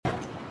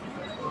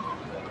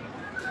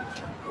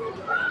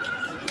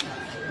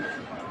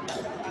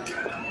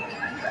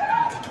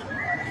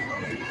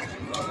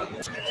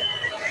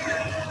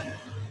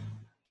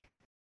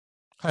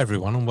Hi,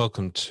 everyone, and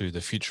welcome to the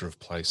Future of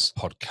Place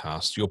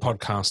podcast, your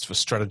podcast for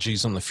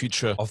strategies on the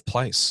future of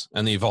place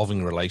and the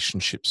evolving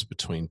relationships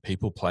between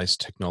people, place,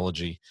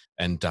 technology,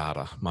 and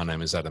data. My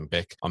name is Adam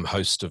Beck. I'm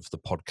host of the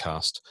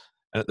podcast.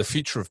 And at the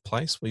Future of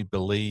Place, we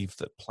believe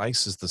that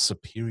place is the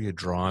superior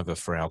driver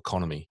for our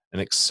economy, an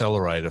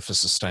accelerator for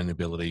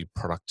sustainability,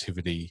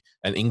 productivity,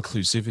 and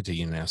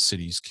inclusivity in our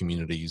cities,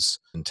 communities,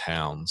 and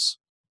towns.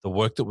 The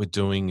work that we're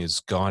doing is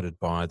guided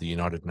by the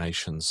United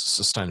Nations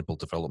Sustainable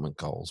Development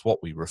Goals,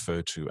 what we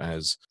refer to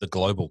as the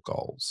global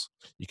goals.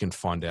 You can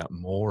find out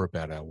more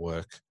about our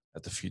work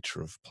at the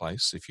Future of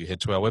Place if you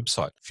head to our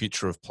website,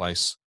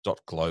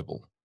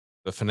 futureofplace.global.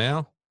 But for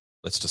now,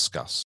 let's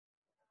discuss.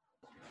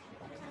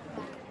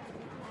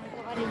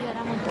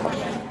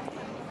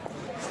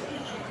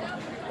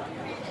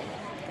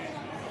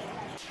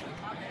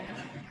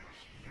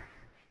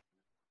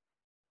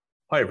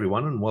 Hi,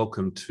 everyone, and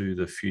welcome to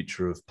the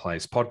Future of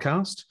Place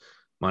podcast.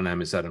 My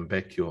name is Adam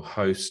Beck, your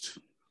host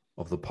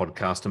of the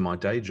podcast, and my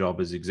day job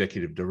is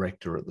Executive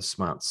Director at the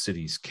Smart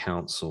Cities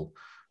Council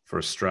for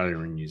Australia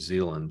and New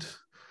Zealand.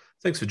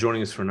 Thanks for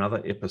joining us for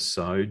another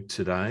episode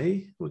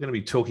today. We're going to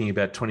be talking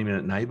about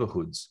 20-minute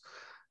neighbourhoods,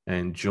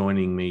 and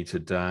joining me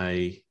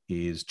today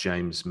is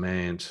James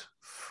Mant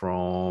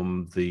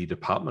from the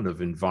Department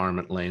of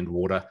Environment, Land,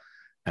 Water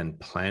and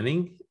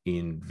Planning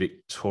in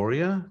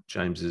Victoria.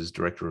 James is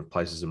Director of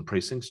Places and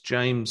Precincts.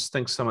 James,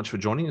 thanks so much for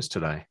joining us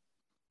today.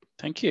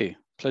 Thank you.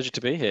 Pleasure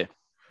to be here.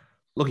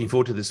 Looking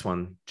forward to this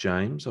one,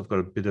 James. I've got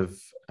a bit of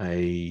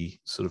a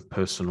sort of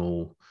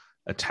personal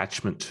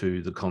attachment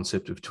to the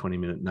concept of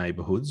 20-minute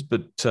neighbourhoods.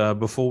 But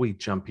before we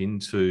jump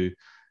into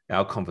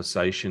our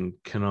conversation,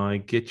 can I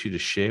get you to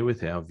share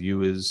with our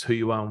viewers who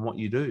you are and what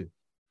you do?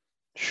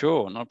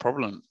 Sure, no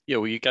problem. Yeah,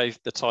 well, you gave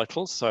the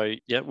title. So,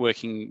 yeah,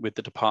 working with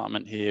the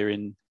department here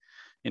in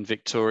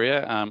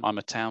Victoria. I'm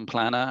a town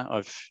planner.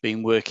 I've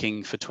been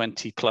working for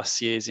 20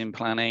 plus years in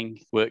planning,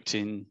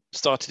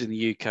 started in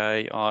the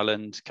UK,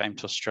 Ireland, came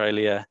to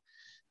Australia,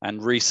 and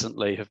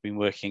have been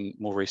working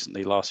more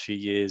recently, last few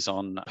years,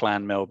 on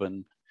Plan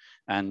Melbourne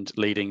and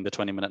leading the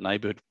 20-minute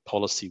neighbourhood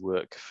policy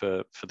work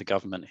for the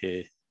government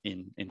here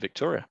in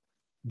Victoria.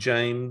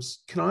 James,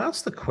 can I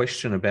ask the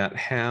question about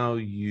how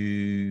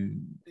you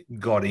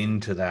got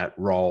into that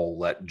role,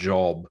 that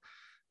job?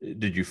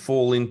 Did you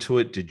fall into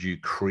it? Did you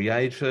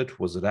create it?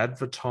 Was it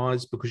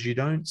advertised? Because you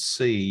don't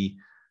see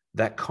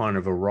that kind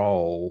of a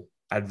role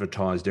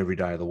advertised every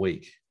day of the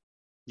week.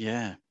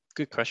 Yeah,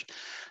 good question.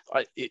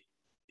 It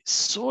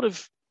sort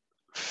of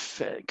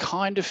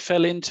kind of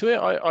fell into it.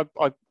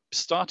 I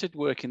started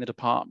work in the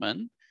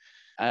department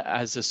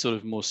as a sort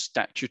of more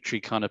statutory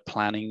kind of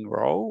planning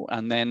role.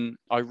 And then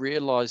I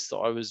realized that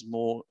I was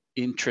more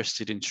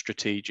interested in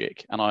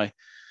strategic, and I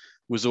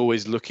was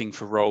always looking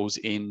for roles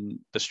in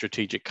the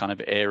strategic kind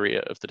of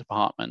area of the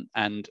department.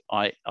 And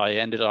I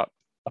ended up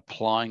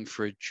applying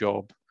for a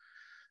job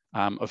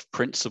of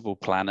principal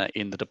planner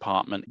in the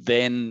department.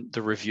 Then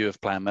the review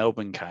of Plan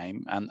Melbourne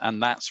came,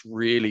 and that's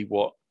really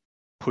what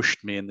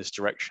pushed me in this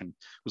direction,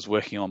 was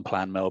working on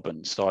Plan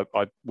Melbourne. So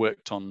I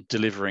worked on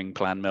delivering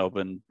Plan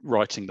Melbourne,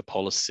 writing the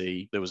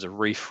policy. There was a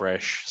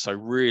refresh. So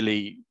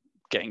really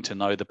getting to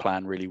know the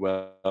plan really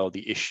well,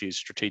 the issues,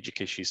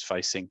 strategic issues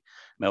facing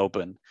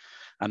Melbourne.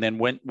 And then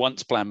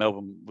once Plan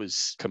Melbourne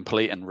was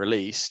complete and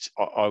released,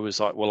 I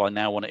was like, well, I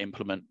now want to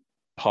implement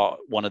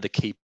one of the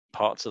key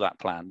parts of that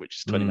plan, which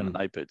is 20-minute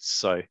neighbourhoods.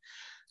 So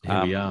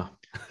here we are.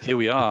 Here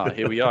we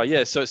are.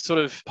 Yeah. So it's sort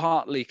of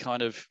partly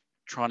kind of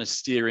trying to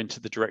steer into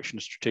the direction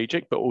of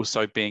strategic, but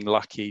also being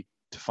lucky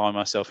to find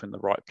myself in the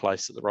right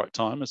place at the right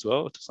time as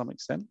well, to some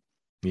extent.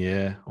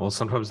 Yeah. Well,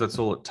 sometimes that's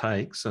all it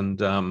takes.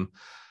 And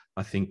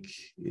I think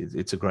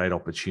it's a great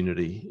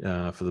opportunity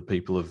for the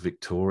people of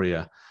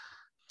Victoria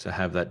to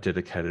have that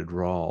dedicated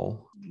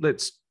role.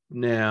 Let's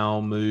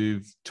now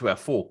move to our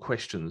 4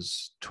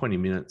 questions, 20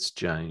 minutes,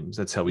 James.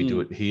 That's how we do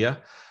it here.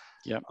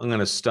 Yep. I'm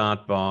going to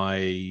start by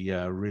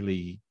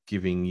really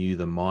giving you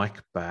the mic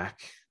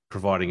back,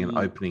 providing an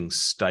opening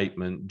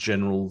statement,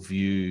 general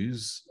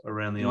views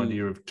around the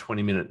idea of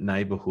 20-minute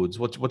neighbourhoods.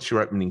 What's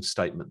your opening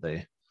statement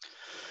there?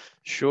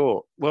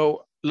 Sure.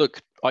 Well,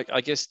 look,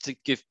 I guess to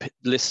give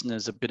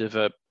listeners a bit of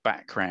a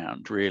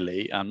background,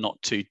 really,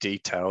 not too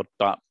detailed,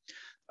 but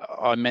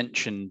I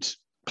mentioned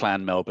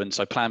Plan Melbourne.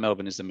 So Plan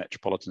Melbourne is the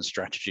metropolitan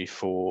strategy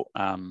for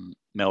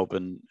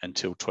Melbourne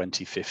until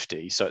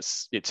 2050. So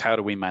it's how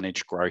do we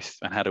manage growth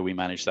and how do we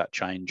manage that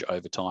change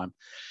over time?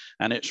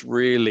 And it's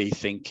really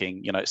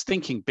thinking, it's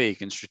thinking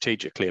big and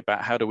strategically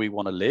about how do we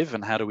want to live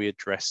and how do we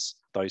address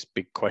those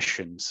big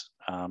questions,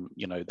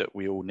 that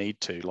we all need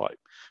to, like,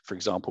 for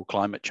example,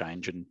 climate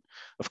change. And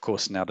of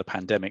course, now the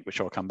pandemic, which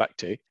I'll come back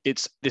to.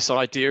 It's this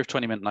idea of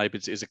 20-minute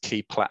neighbourhoods is a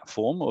key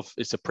platform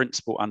it's a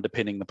principle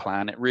underpinning the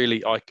plan. It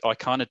really, I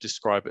kind of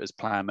describe it as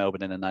Plan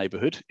Melbourne in a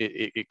neighbourhood.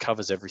 It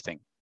covers everything.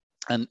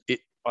 And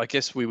I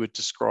guess we would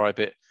describe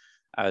it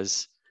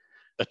as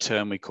a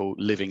term we call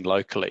living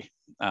locally.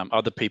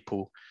 Other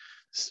people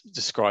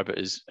describe it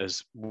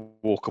as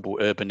walkable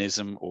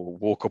urbanism or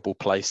walkable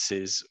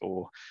places,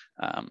 or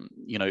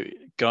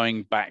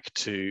going back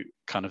to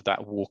kind of that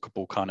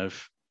walkable kind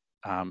of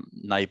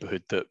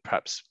neighborhood that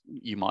perhaps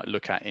you might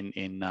look at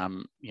in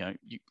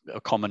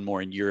a common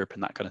more in Europe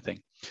and that kind of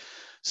thing.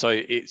 So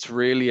it's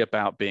really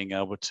about being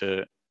able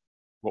to,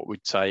 what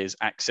we'd say is,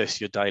 access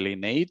your daily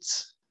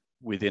needs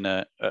within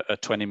a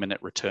 20-minute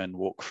return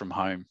walk from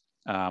home,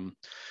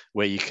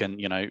 where you can,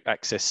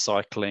 access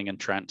cycling and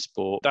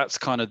transport. That's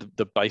kind of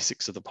the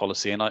basics of the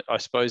policy. And I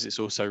suppose it's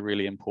also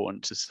really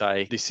important to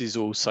say this is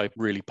also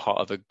really part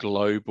of a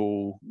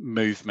global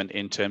movement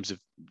in terms of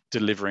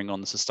delivering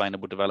on the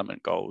Sustainable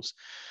Development Goals.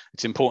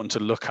 It's important to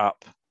look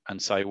up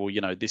and say, well,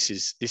 this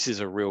is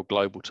a real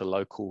global to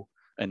local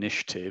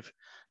initiative.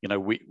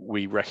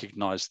 We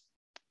recognize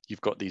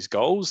you've got these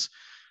goals,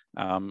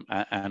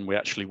 and we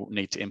actually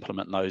need to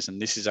implement those. And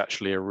this is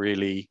actually a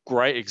really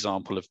great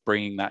example of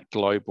bringing that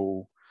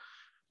global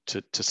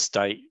to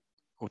state,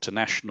 or to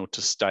national,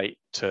 to state,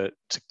 to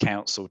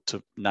council,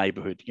 to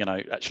neighborhood,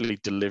 actually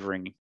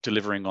delivering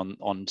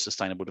on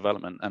sustainable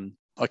development. And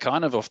I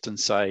kind of often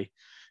say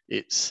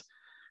it's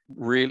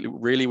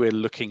really we're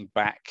looking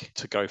back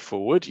to go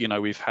forward.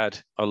 We've had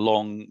a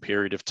long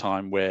period of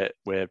time where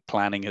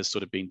planning has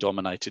sort of been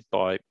dominated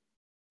by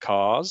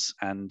cars,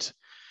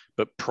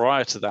 but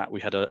prior to that,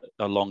 we had a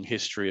long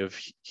history of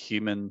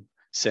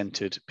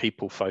human-centered,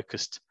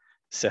 people-focused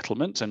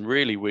settlement, and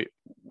really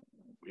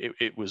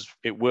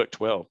it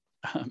worked well,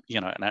 and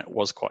it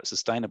was quite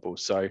sustainable.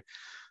 So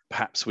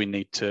perhaps we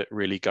need to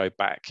really go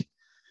back.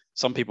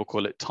 Some people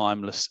call it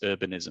timeless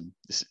urbanism.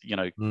 This,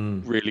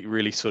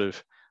 really sort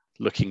of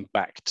looking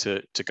back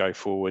to go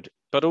forward.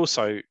 But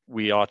also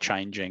we are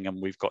changing,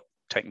 and we've got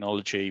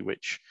technology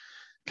which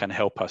can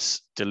help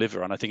us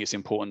deliver. And I think it's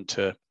important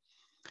to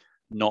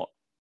not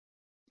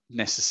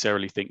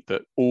necessarily think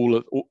that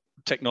all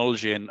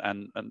technology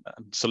and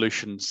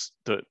solutions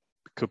that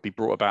could be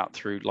brought about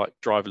through like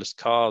driverless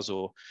cars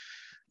or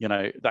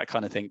that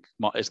kind of thing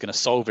is going to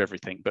solve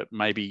everything, but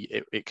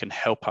maybe it can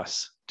help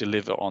us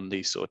deliver on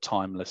these sort of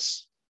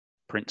timeless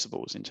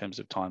principles in terms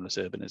of timeless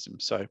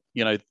urbanism. So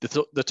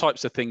the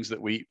types of things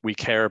that we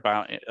care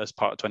about as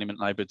part of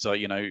 20-minute neighborhoods are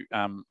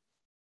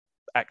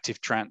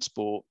active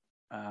transport,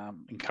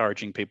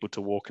 encouraging people to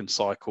walk and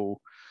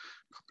cycle,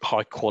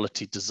 high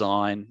quality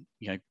design,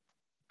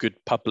 good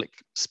public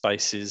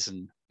spaces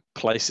and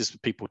places for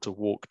people to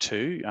walk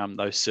to,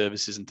 those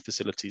services and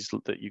facilities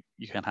that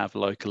you can have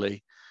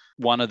locally.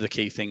 One of the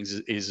key things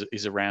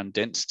is around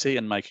density,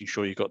 and making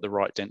sure you've got the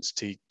right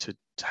density to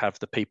have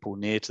the people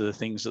near to the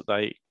things that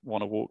they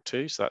want to walk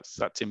to. So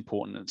that's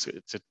important.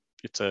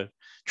 It's a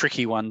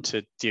tricky one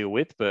to deal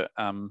with, but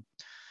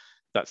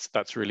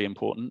that's really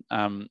important.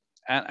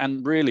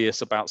 And really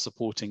it's about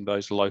supporting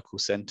those local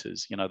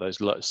centres,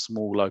 those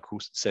small local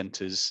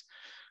centres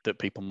that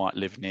people might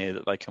live near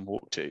that they can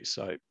walk to.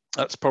 So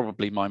that's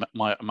probably my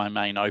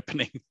main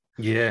opening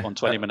on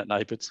 20-minute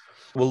neighbourhoods.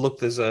 Well, look,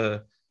 there's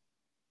a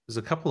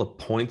couple of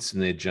points in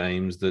there,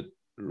 James, that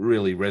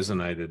really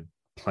resonated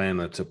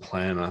planner to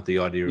planner, the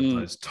idea of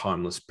those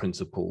timeless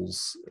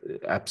principles.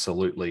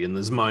 Absolutely. And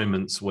there's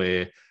moments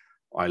where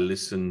I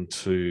listen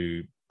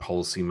to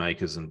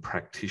policymakers and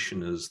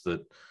practitioners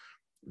that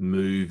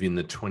move in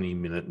the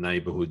 20-minute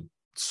neighbourhood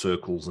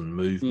circles and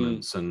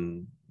movements.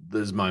 And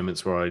there's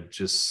moments where I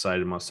just say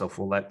to myself,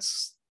 well,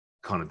 that's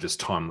kind of just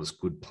timeless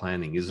good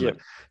planning, isn't it?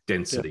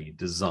 Density,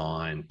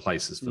 design,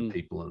 places for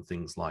people and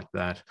things like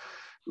that.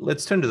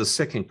 Let's turn to the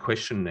second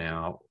question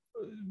now.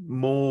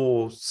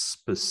 More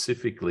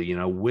specifically,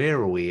 where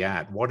are we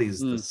at? What is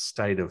the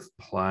state of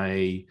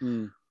play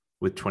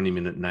with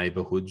 20-minute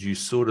neighbourhoods? You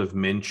sort of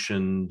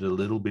mentioned a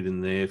little bit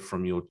in there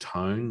from your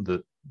tone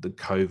that the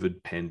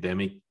COVID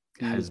pandemic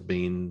has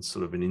been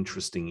sort of an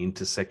interesting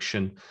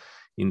intersection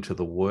into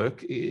the work.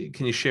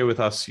 Can you share with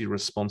us your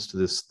response to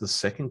this, the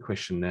second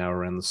question now,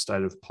 around the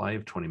state of play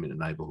of 20-minute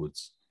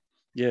neighbourhoods?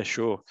 Yeah,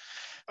 sure.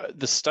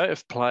 The state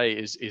of play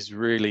is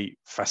really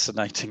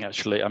fascinating,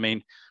 actually. I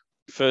mean,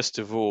 first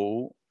of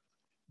all,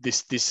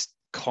 this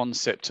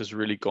concept has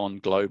really gone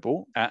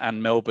global,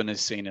 and Melbourne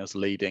is seen as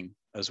leading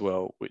as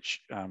well,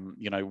 which,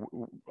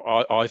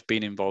 I've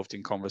been involved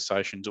in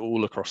conversations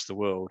all across the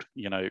world,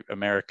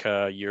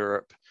 America,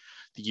 Europe,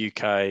 the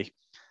UK,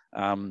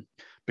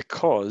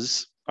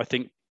 because I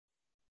think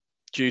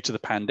due to the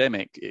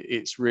pandemic,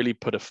 it's really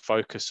put a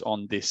focus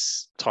on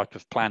this type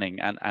of planning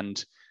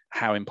and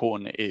how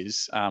important it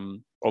is.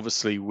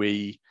 Obviously,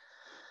 we're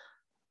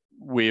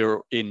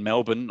in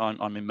Melbourne.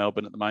 I'm in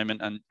Melbourne at the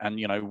moment, and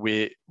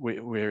we're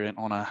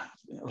on a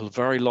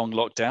very long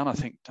lockdown. I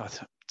think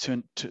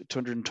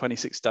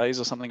 226 days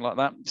or something like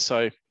that.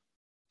 So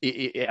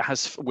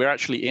we're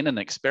actually in an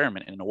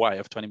experiment in a way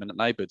of 20-minute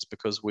neighbourhoods,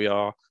 because we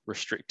are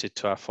restricted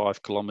to our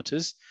 5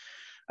 kilometres,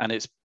 and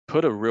it's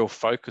put a real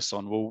focus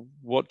on, well,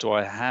 what do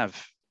I have,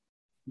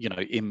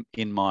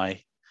 in my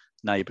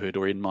neighbourhood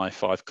or in my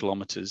 5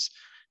 kilometres,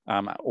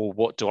 or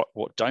what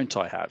don't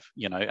I have,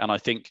 And I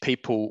think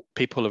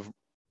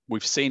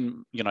we've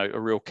seen, a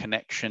real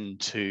connection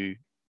to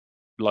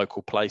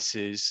local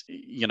places.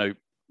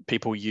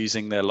 people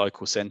using their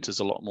local centres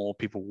a lot more,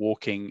 people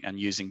walking and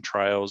using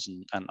trails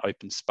and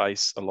open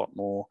space a lot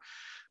more.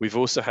 We've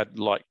also had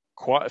like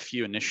quite a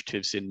few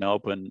initiatives in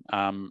Melbourne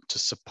to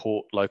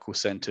support local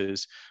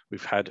centres.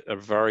 We've had a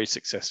very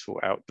successful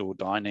outdoor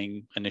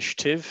dining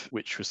initiative,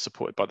 which was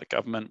supported by the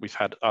government. We've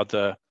had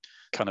other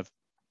kind of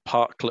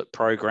parklet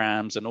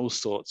programs and all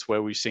sorts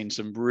where we've seen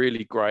some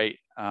really great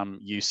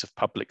use of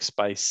public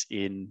space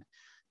in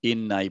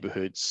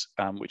neighbourhoods,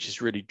 which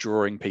is really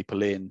drawing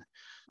people in.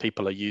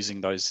 People are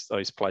using those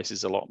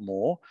places a lot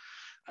more.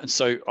 And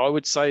so I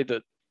would say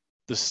that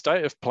the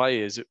state of play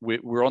is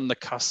we're on the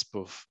cusp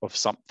of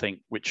something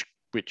which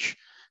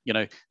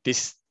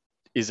this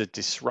is a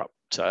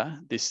disruptor.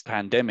 This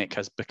pandemic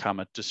has become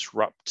a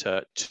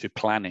disruptor to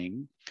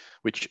planning,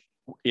 which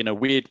in a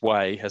weird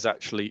way has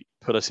actually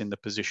put us in the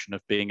position of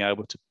being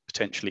able to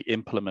potentially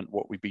implement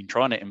what we've been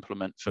trying to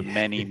implement for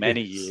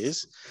many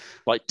years,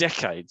 like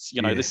decades.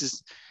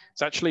 It's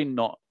actually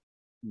not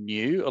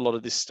new. A lot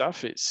of this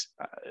stuff, it's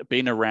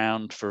been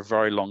around for a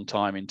very long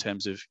time in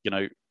terms of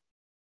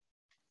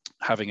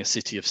having a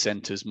city of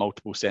centres,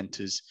 multiple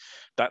centres.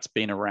 That's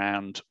been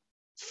around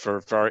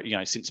for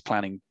since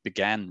planning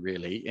began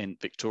really in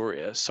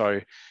Victoria.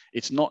 So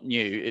it's not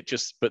new.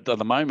 But at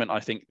the moment, I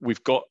think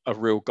we've got a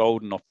real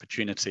golden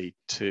opportunity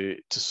to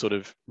sort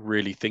of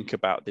really think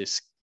about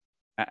this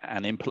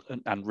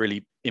and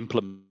really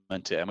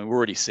implement it. I mean, we're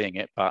already seeing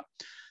it, but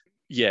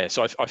yeah,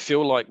 so I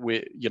feel like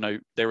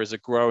there is a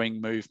growing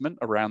movement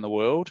around the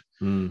world.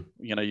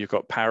 You've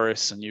got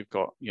Paris and you've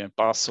got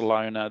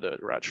Barcelona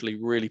that are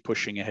actually really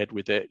pushing ahead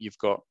with it. You've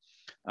got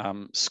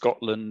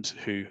Scotland,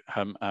 who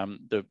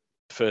the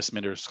First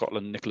Minister of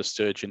Scotland, Nicola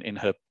Sturgeon,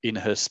 in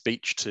her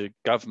speech to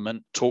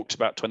government, talked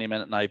about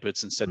 20-minute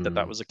neighbourhoods and said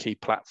that was a key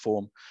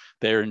platform.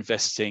 They're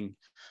investing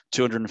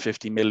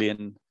 £250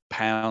 million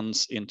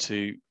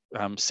into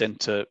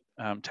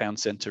town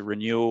centre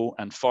renewal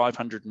and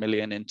 500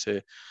 million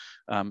into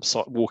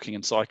walking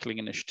and cycling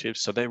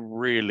initiatives. So they're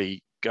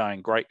really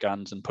going great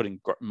guns and putting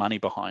money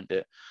behind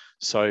it.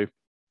 So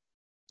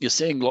you're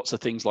seeing lots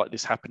of things like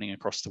this happening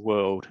across the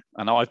world.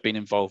 And I've been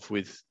involved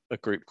with a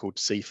group called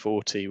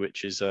C40,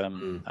 which is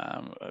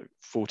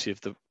 40 of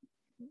the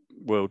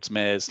world's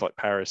mayors, like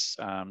Paris,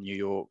 New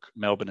York,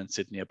 Melbourne and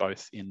Sydney are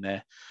both in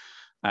there.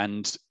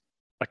 And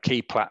a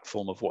key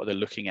platform of what they're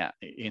looking at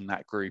in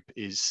that group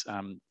is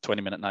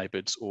 20-minute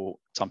neighbourhoods, or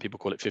some people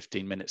call it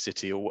 15-minute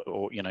city,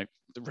 or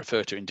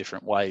refer to it in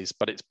different ways,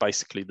 but it's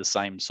basically the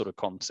same sort of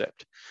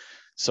concept.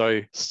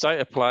 So state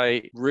of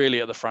play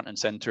really at the front and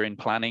centre in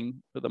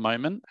planning at the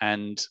moment.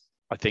 And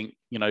I think,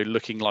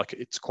 looking like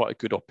it's quite a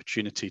good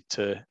opportunity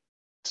to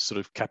sort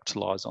of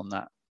capitalise on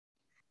that.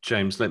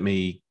 James, let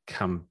me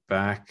come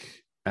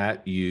back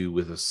at you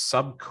with a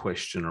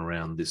sub-question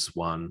around this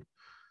one.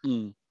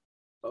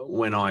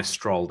 When I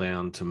stroll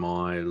down to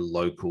my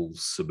local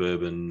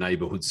suburban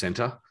neighbourhood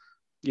centre,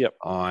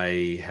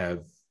 I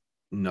have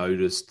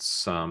noticed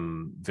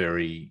some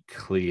very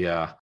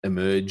clear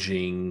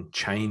emerging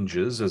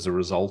changes as a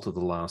result of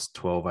the last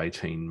 12,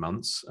 18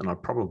 months. And I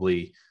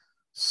probably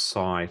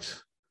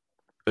cite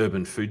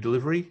urban food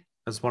delivery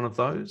as one of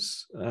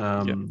those.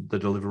 The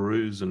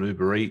Deliveroos and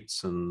Uber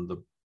Eats and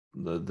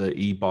the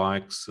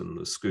e-bikes and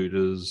the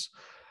scooters.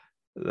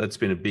 That's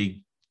been a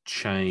big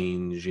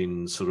change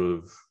in sort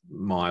of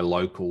my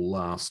local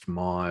last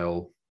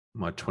mile,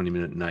 my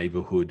 20-minute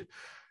neighbourhood.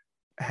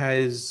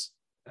 Has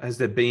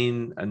there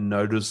been a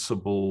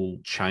noticeable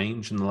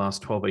change in the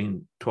last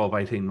 12,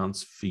 18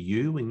 months for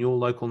you in your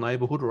local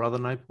neighbourhood or other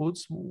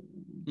neighbourhoods?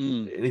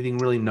 Anything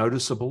really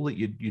noticeable that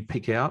you'd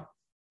pick out?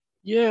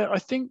 Yeah, I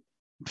think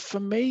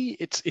for me,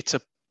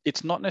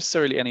 it's not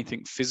necessarily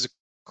anything physical,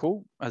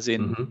 as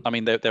in, I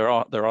mean, there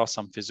are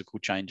some physical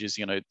changes.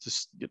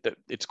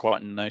 It's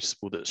quite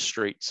noticeable that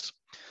streets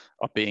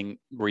are being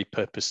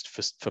repurposed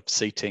for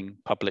seating,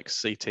 public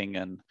seating,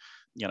 and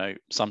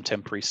some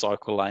temporary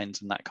cycle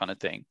lanes and that kind of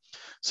thing.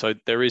 So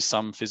there is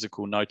some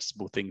physical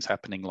noticeable things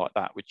happening like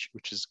that, which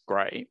is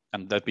great,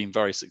 and they've been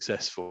very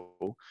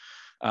successful.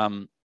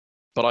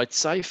 But I'd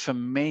say for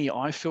me,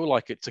 I feel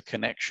like it's a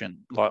connection.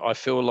 Like I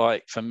feel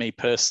like for me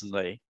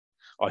personally,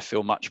 I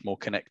feel much more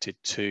connected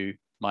to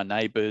my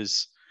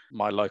neighbours,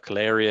 my local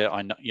area.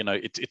 I know,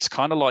 it's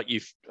kind of like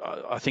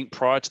I think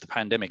prior to the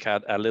pandemic,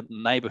 our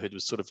neighbourhood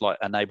was sort of like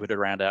a neighbourhood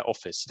around our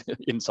office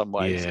in some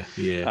ways.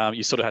 Yeah.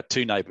 You sort of had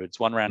two neighbourhoods,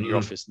 one around your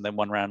office and then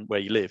one around where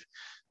you live.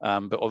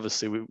 But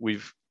obviously,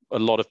 a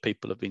lot of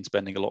people have been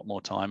spending a lot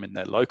more time in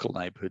their local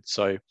neighbourhood.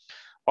 So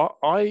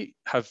I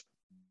have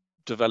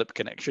developed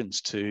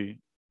connections to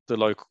the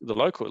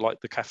local, like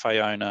the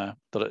cafe owner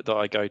that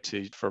I go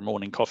to for a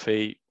morning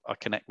coffee. I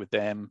connect with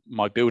them.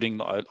 My building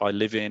that I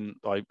live in,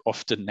 I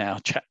often now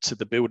chat to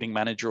the building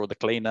manager or the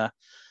cleaner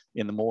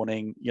in the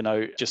morning,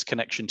 just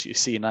connection to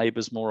see your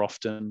neighbours more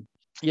often.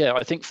 Yeah,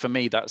 I think for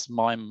me, that's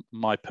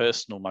my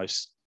personal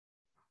most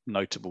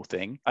notable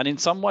thing. And in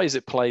some ways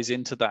it plays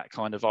into that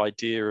kind of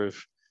idea of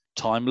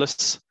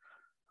timelessness,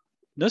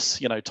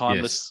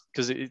 timeless,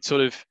 because it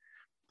sort of,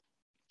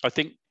 I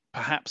think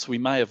perhaps we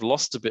may have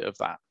lost a bit of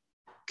that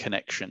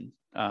connection,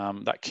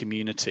 that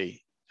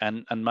community.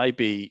 and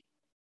maybe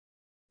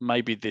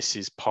this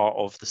is part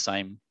of the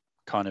same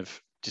kind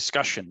of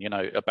discussion,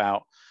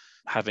 about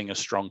having a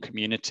strong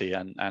community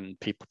and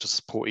people to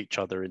support each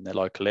other in their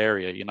local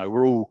area.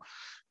 We're all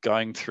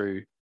going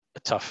through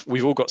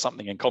we've all got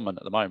something in common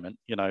at the moment.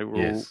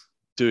 We're all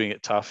doing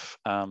it tough,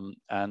 and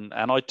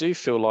I do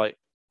feel like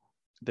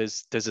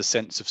there's a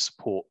sense of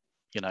support.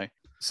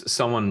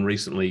 Someone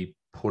recently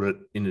put it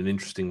in an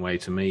interesting way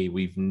to me.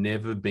 We've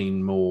never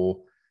been more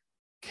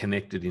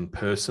connected in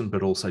person,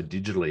 but also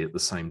digitally at the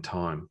same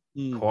time.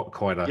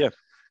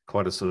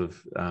 Quite a sort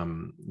of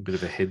bit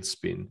of a head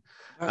spin.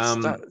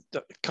 Can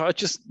I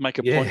just make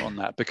a point on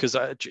that? Because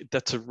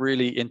that's a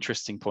really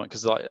interesting point,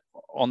 because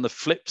on the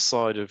flip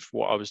side of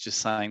what I was just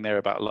saying there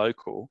about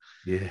local,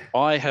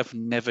 I have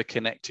never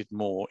connected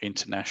more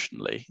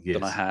internationally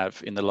than I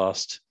have in the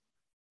last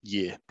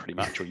year, pretty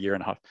much, or year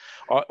and a half.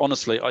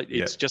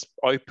 It's just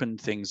opened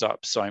things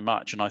up so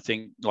much. And I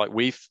think like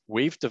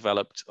we've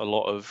developed a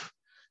lot of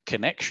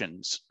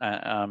connections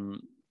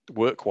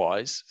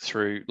work-wise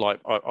through, like,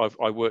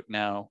 I work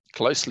now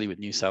closely with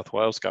New South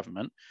Wales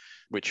government,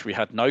 which we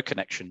had no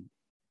connection,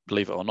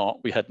 believe it or not.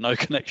 We had no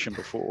connection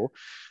before.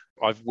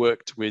 I've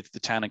worked with the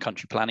Town and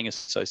Country Planning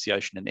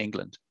Association in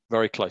England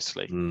very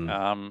closely.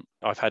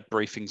 I've had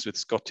briefings with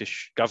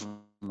Scottish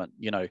government.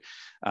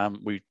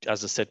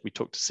 As I said, we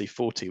talked to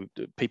C40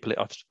 people.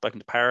 I've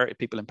spoken to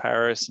people in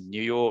Paris and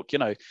New York.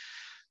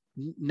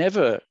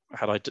 Never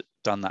had I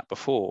done that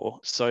before.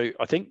 So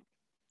I think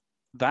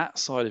that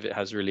side of it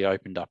has really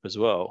opened up as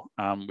well,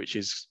 which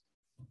is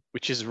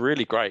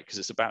really great, because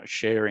it's about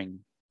sharing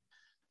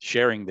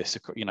this.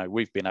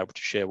 We've been able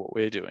to share what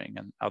we're doing,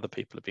 and other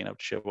people have been able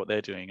to share what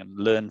they're doing and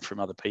learn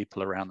from other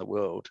people around the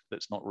world.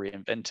 Let's not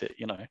reinvent it.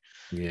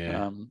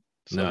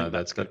 So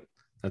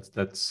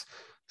that's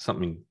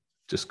something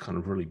just kind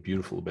of really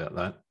beautiful about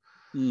that.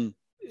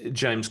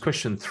 James,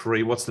 question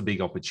 3, what's the big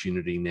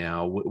opportunity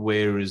now?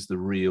 Where is the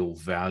real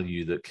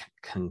value that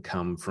can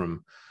come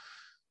from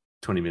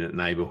 20-minute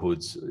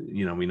neighborhoods?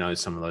 We know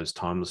some of those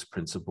timeless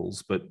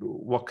principles, but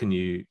what can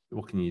you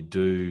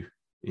do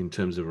in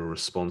terms of a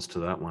response to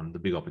that one, the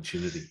big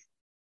opportunity?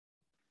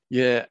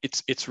 Yeah,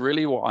 it's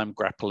really what I'm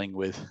grappling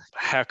with.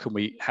 How can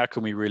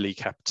we really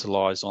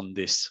capitalize on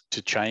this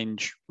to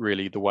change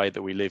really the way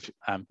that we live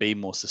and be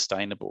more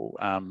sustainable?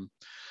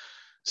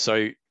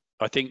 So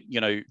I think,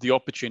 the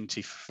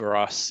opportunity for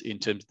us in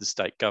terms of the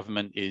state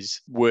government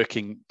is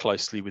working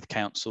closely with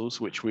councils,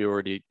 which we're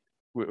already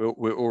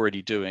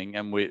doing,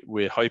 and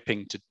we're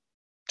hoping to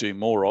do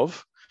more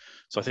of.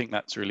 So I think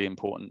that's really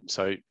important.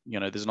 So,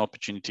 there's an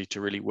opportunity to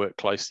really work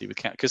closely with,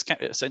 because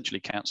essentially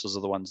councils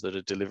are the ones that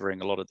are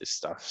delivering a lot of this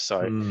stuff.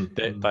 So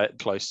they're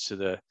close to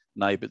the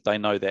neighbour. They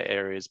know their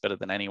areas better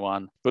than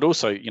anyone, but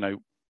also,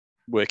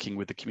 working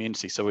with the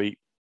community. So we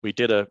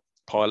did a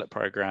pilot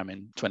program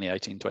in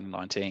 2018,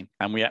 2019,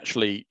 and we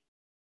actually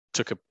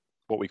took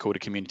what we called a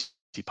community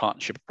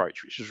partnership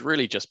approach, which is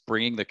really just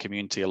bringing the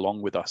community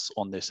along with us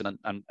on this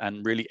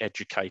and really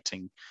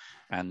educating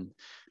and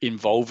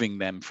involving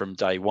them from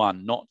day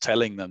one, not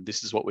telling them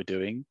this is what we're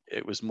doing.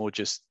 It was more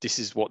just, this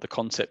is what the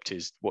concept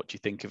is. What do you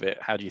think of it?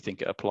 How do you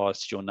think it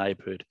applies to your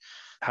neighborhood?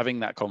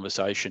 Having that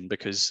conversation,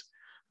 because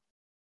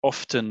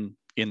often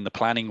in the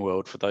planning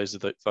world, for those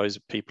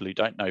people who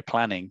don't know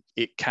planning,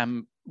 it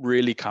can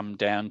really come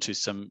down to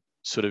some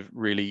sort of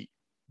really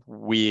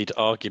weird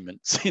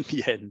arguments in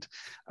the end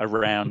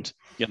around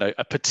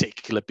a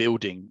particular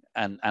building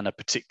and a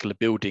particular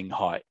building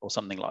height or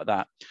something like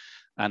that,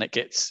 and it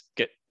gets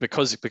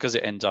because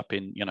it ends up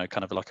in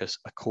kind of like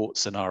a court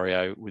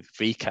scenario with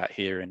VCAT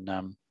here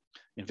in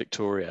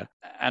Victoria.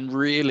 And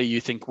really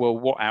you think, well,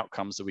 what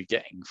outcomes are we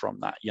getting from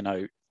that?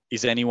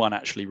 Is anyone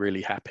actually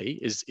really happy?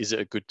 Is it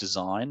a good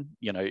design?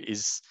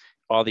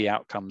 Are the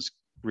outcomes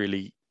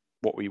really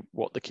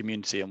what the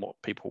community and what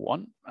people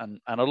want? And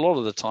a lot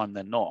of the time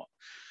they're not.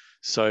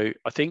 So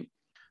I think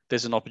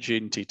there's an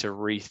opportunity to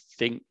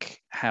rethink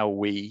how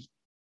we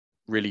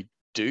really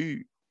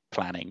do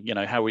planning,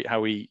 how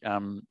we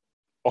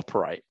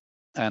operate,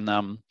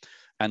 and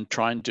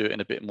try and do it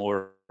in a bit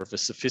more of a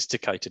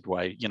sophisticated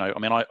way.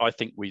 I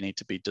think we need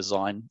to be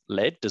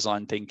design-led,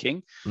 design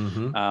thinking,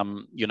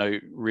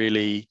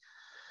 really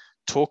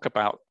talk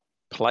about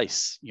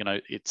place,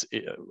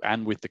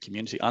 and with the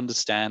community,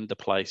 understand the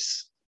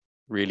place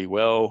really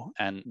well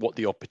and what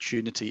the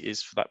opportunity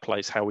is for that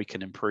place, how we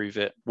can improve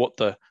it, what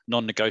the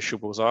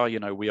non-negotiables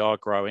are. We are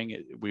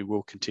growing, we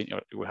will continue.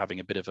 We're having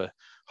a bit of a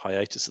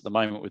hiatus at the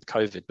moment with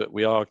COVID, but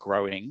we are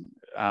growing.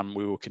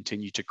 We will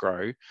continue to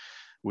grow.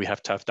 We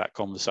have to have that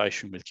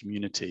conversation with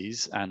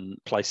communities, and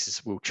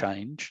places will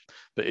change,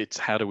 but it's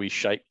how do we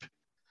shape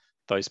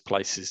those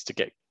places to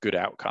get good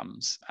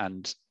outcomes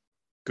and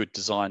good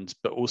designs,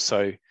 but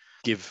also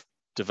give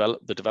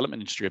the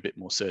development industry a bit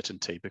more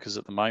certainty, because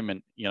at the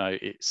moment,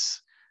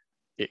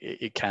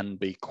 it can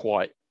be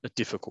quite a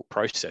difficult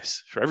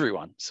process for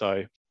everyone.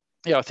 So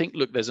yeah, I think,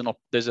 look, there's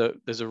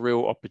a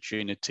real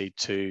opportunity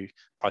to,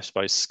 I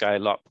suppose,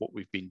 scale up what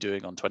we've been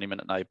doing on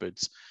 20-minute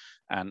neighborhoods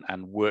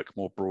and work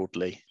more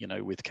broadly,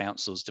 with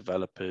councils,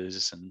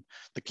 developers, and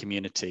the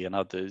community and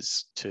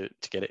others to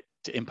get it,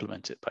 to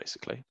implement it,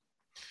 basically.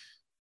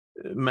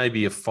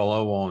 Maybe a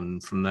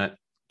follow-on from that,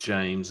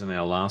 James, and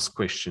our last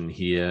question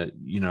here,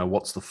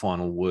 what's the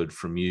final word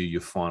from you, your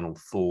final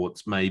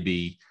thoughts,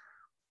 maybe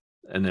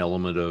an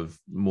element of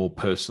more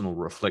personal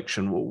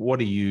reflection? What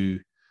are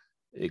you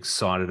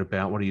excited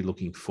about? What are you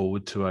looking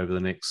forward to over the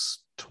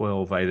next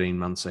 12, 18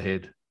 months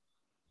ahead?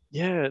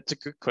 Yeah, it's a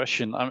good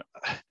question.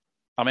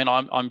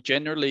 I'm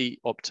generally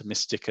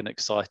optimistic and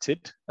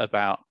excited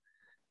about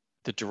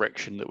the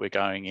direction that we're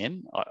going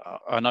in.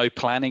 I know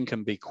planning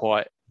can be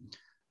quite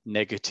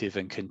negative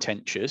and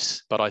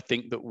contentious, but I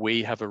think that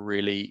we have a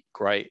really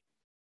great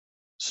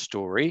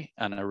story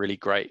and a really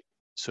great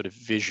sort of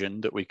vision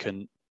that we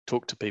can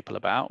talk to people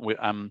about.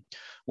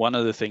 One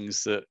of the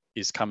things that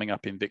is coming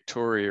up in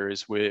Victoria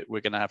is we're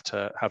going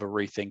to have a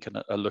rethink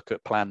and a look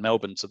at Plan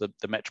Melbourne, so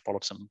the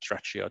metropolitan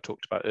strategy I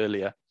talked about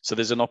earlier. So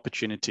there's an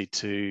opportunity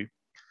to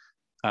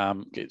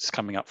it's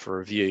coming up for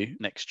review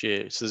next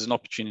year. So there's an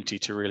opportunity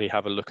to really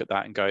have a look at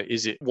that and go,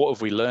 what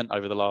have we learned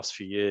over the last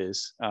few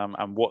years?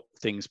 And what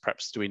things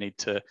perhaps do we need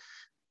to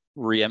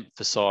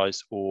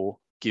re-emphasize or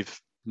give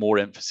more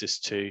emphasis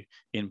to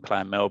in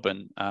Plan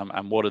Melbourne?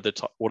 And what are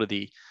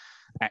the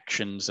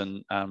actions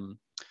and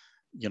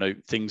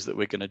things that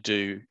we're going to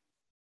do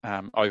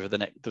over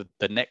the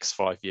next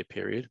 5-year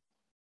period?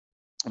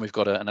 And we've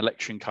got an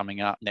election coming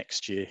up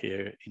next year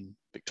here in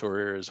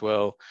Victoria as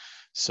well.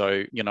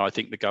 So, I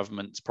think the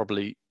government's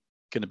probably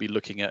going to be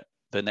looking at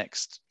the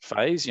next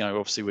phase.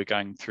 Obviously we're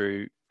going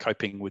through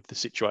coping with the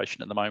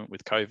situation at the moment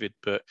with COVID,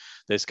 but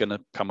there's going to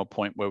come a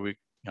point where we're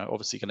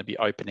obviously going to be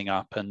opening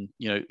up, and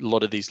a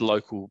lot of these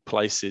local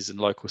places and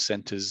local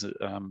centres,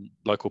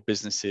 local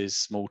businesses,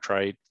 small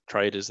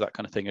traders, that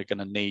kind of thing, are going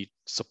to need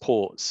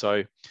support.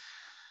 So,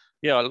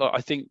 yeah,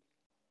 I think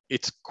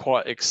it's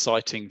quite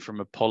exciting from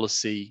a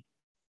policy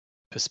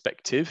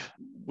perspective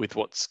with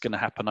what's going to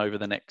happen over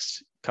the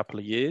next couple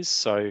of years.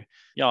 So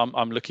yeah,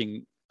 I'm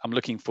looking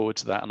forward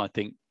to that, and I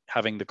think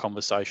having the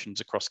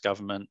conversations across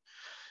government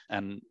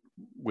and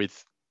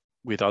with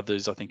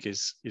others, I think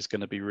is going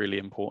to be really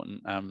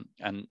important,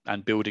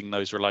 and building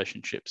those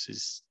relationships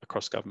is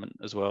across government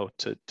as well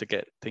to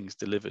get things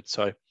delivered.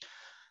 So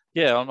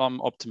yeah, I'm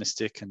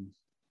optimistic and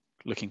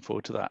looking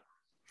forward to that.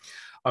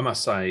 I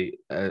must say,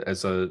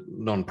 as a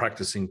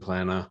non-practicing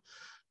planner,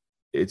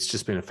 it's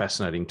just been a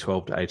fascinating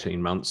 12 to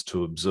 18 months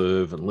to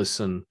observe and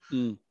listen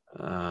and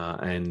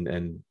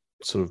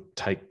sort of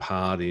take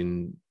part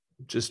in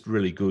just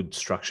really good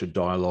structured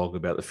dialogue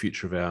about the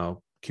future of our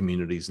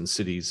communities and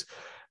cities.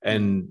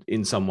 And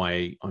in some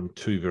way, I'm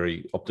too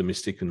very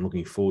optimistic and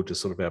looking forward to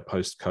sort of our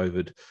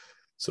post-COVID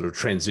sort of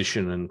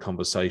transition and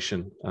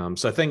conversation.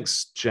 So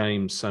thanks,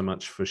 James, so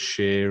much for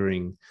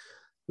sharing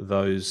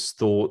those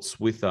thoughts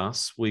with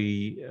us.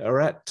 We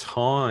are at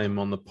time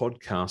on the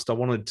podcast. I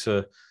wanted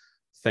to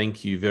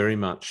thank you very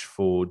much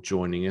for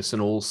joining us,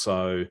 and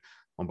also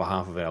on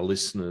behalf of our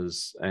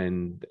listeners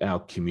and our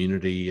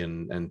community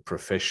and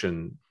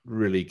profession,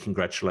 really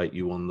congratulate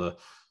you on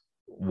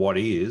what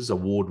is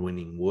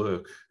award-winning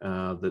work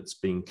that's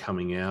been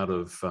coming out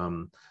of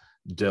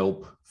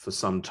DELP for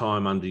some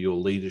time under your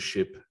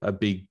leadership. A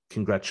big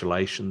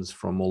congratulations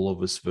from all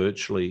of us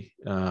virtually.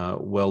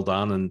 Well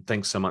done, and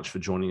thanks so much for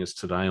joining us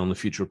today on the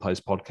Future of Place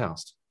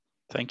podcast.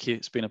 Thank you.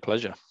 It's been a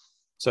pleasure.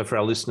 So for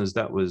our listeners,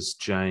 that was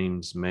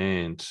James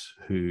Mant,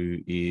 who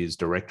is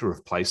Director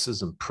of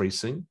Places and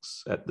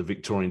Precincts at the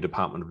Victorian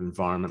Department of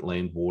Environment,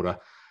 Land, Water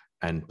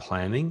and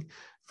Planning.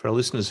 For our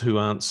listeners who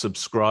aren't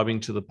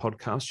subscribing to the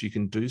podcast, you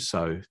can do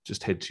so.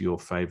 Just head to your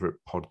favourite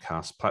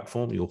podcast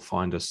platform. You'll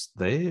find us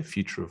there,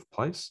 Future of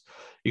Place.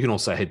 You can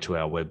also head to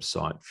our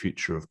website,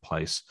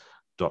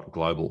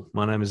 futureofplace.global.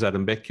 My name is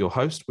Adam Beck, your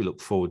host. We look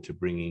forward to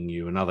bringing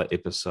you another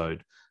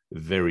episode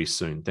very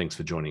soon. Thanks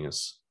for joining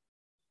us.